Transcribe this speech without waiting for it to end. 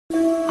New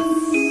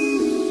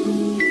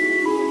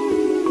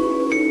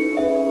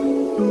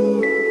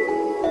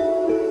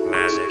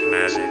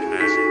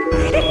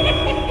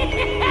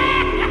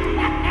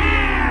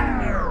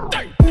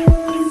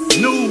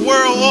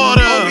world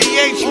order,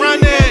 OBH run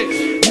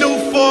it. New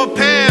 4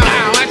 pound,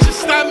 at your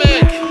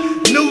stomach.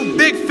 New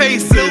big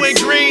faces, blue and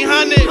green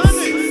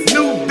hundreds.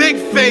 New big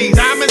face,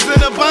 diamonds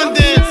in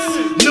abundance.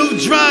 New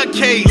drug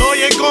case,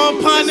 lawyer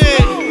gon' pun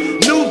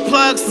it. New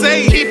plug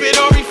safe, keep it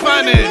or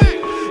refund it.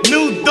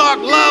 New dark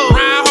low,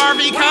 Ryan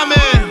Harvey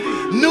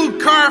coming. New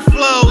car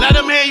flow, let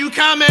them hear you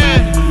coming.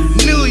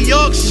 New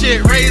York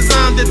shit, raise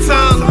on the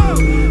tongue.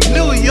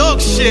 New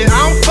York shit,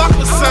 I don't fuck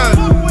with son.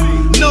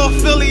 No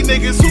Philly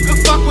niggas, who can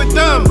fuck with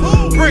them?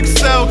 Brick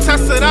cell,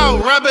 test it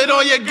out, rub it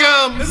on your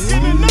gums.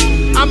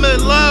 I'm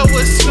in love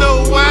with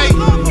Snow White,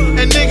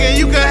 and nigga,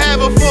 you can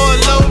have her for a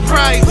low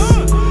price.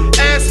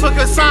 Ask for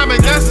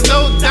consignment, that's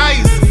no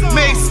dice.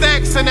 Made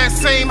stacks in that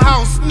same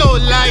house, no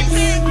lights.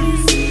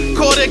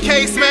 Caught a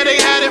case, man, they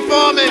had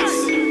informants.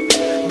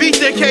 Beat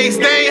the case,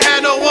 they ain't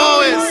had no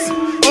warrants.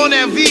 On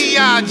that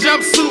VI,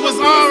 jumpsuit was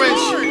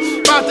orange.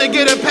 About to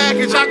get a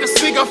package, I can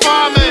sneak a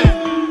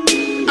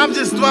farming. I'm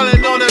just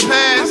dwelling on the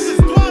past,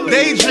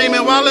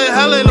 daydreaming while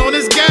inhaling on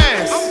this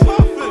gas.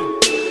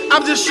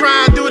 I'm just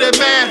trying to do the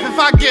math. If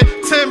I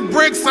get 10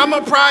 bricks, I'ma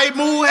probably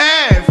move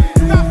half.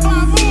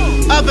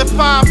 Other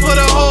 5 for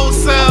the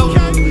wholesale.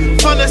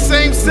 From the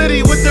same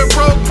city with the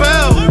broke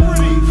bell.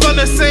 From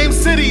the same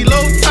city,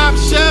 low top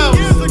shells.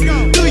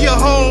 Do your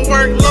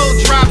homework, low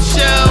drop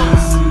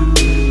shells.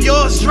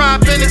 Yours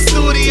drop in the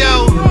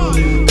studio.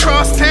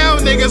 Crosstown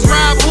niggas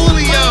rob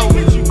Julio.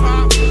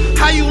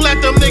 How you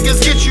let them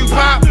niggas get you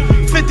pop?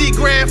 50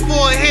 grand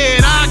for a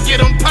head, I get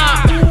them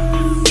pop.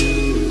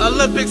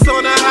 Olympics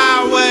on the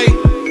highway.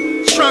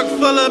 Trunk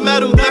full of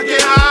metal,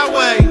 ducking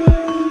highway.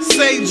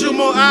 Say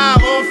Jumo I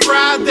on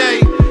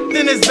Friday.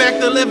 Then it's back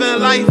to living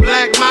life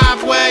black my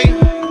way.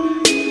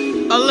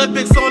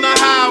 Olympics on the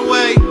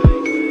highway.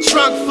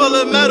 Trunk full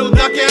of metal,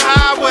 ducking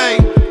highway.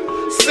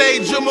 Say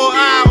Jumo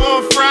I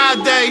on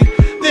Friday.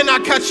 Then I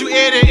cut you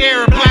ear to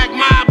ear, black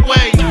mob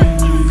way.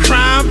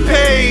 Crime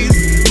pays.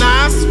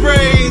 9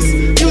 sprays,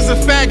 you's a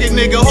faggot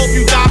nigga, hope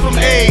you die from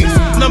AIDS.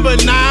 Number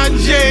 9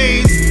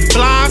 J's,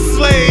 blind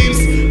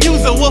slaves.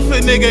 You's a wolfer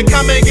nigga,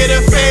 come and get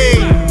a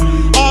fade.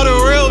 All the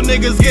real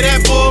niggas get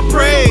that boy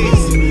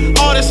praise.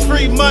 All this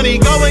free money,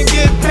 go and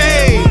get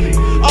paid.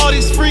 All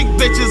these freak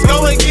bitches,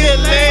 go and get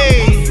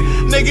laid.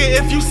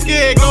 Nigga, if you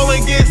scared, go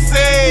and get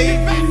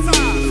saved.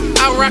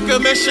 I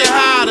recommend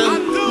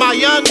Shahada. My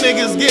young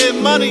niggas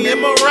getting money in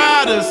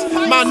Marauders.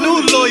 My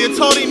new lawyer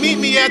told him meet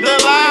me at the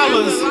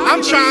Lilas.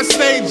 I'm trying to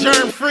stay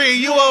germ free,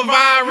 you a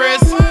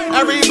virus.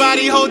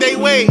 Everybody hold they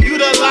weight, you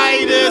the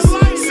lightest.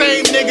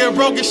 Same nigga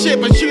broken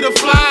shit, but you the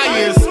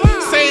flyest.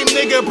 Same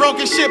nigga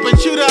broken shit,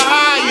 but you the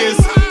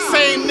highest.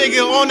 Same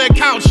nigga on the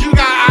couch, you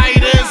got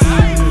itis.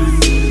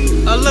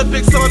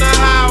 Olympics on the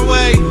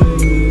highway.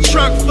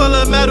 Trunk full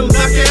of metal,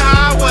 ducking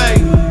highway.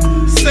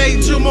 Say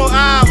Jumo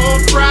I on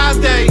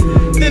Friday.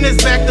 Then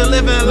it's back to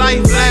living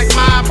life black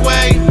mob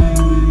way.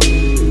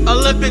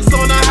 Olympics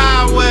on the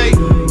highway.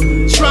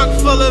 Trunk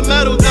full of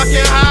metal,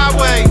 ducking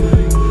highway.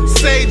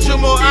 Say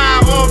Jumo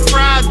I on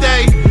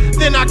Friday.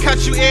 Then I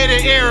cut you ear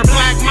to ear,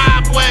 black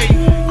mob way.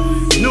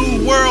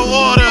 New world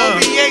order,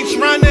 OBH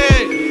run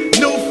it.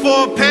 New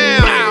 4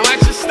 pound,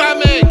 at your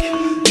stomach.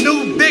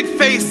 New big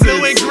faces,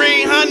 blue and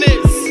green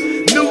hundreds.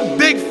 New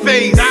big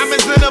face,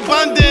 diamonds in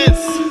abundance.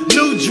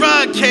 New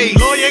drug case,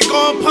 lawyer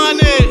gon' pun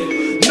it.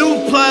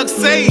 New plug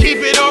safe, keep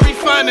it or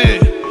refund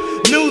it.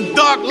 New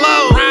dark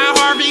low, Ryan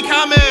Harvey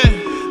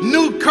coming.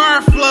 New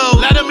car flow,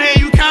 let them hear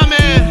you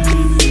coming.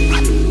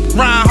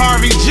 Ryan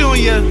Harvey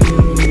Jr.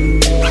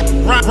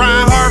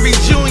 Ryan Harvey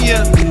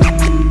Jr.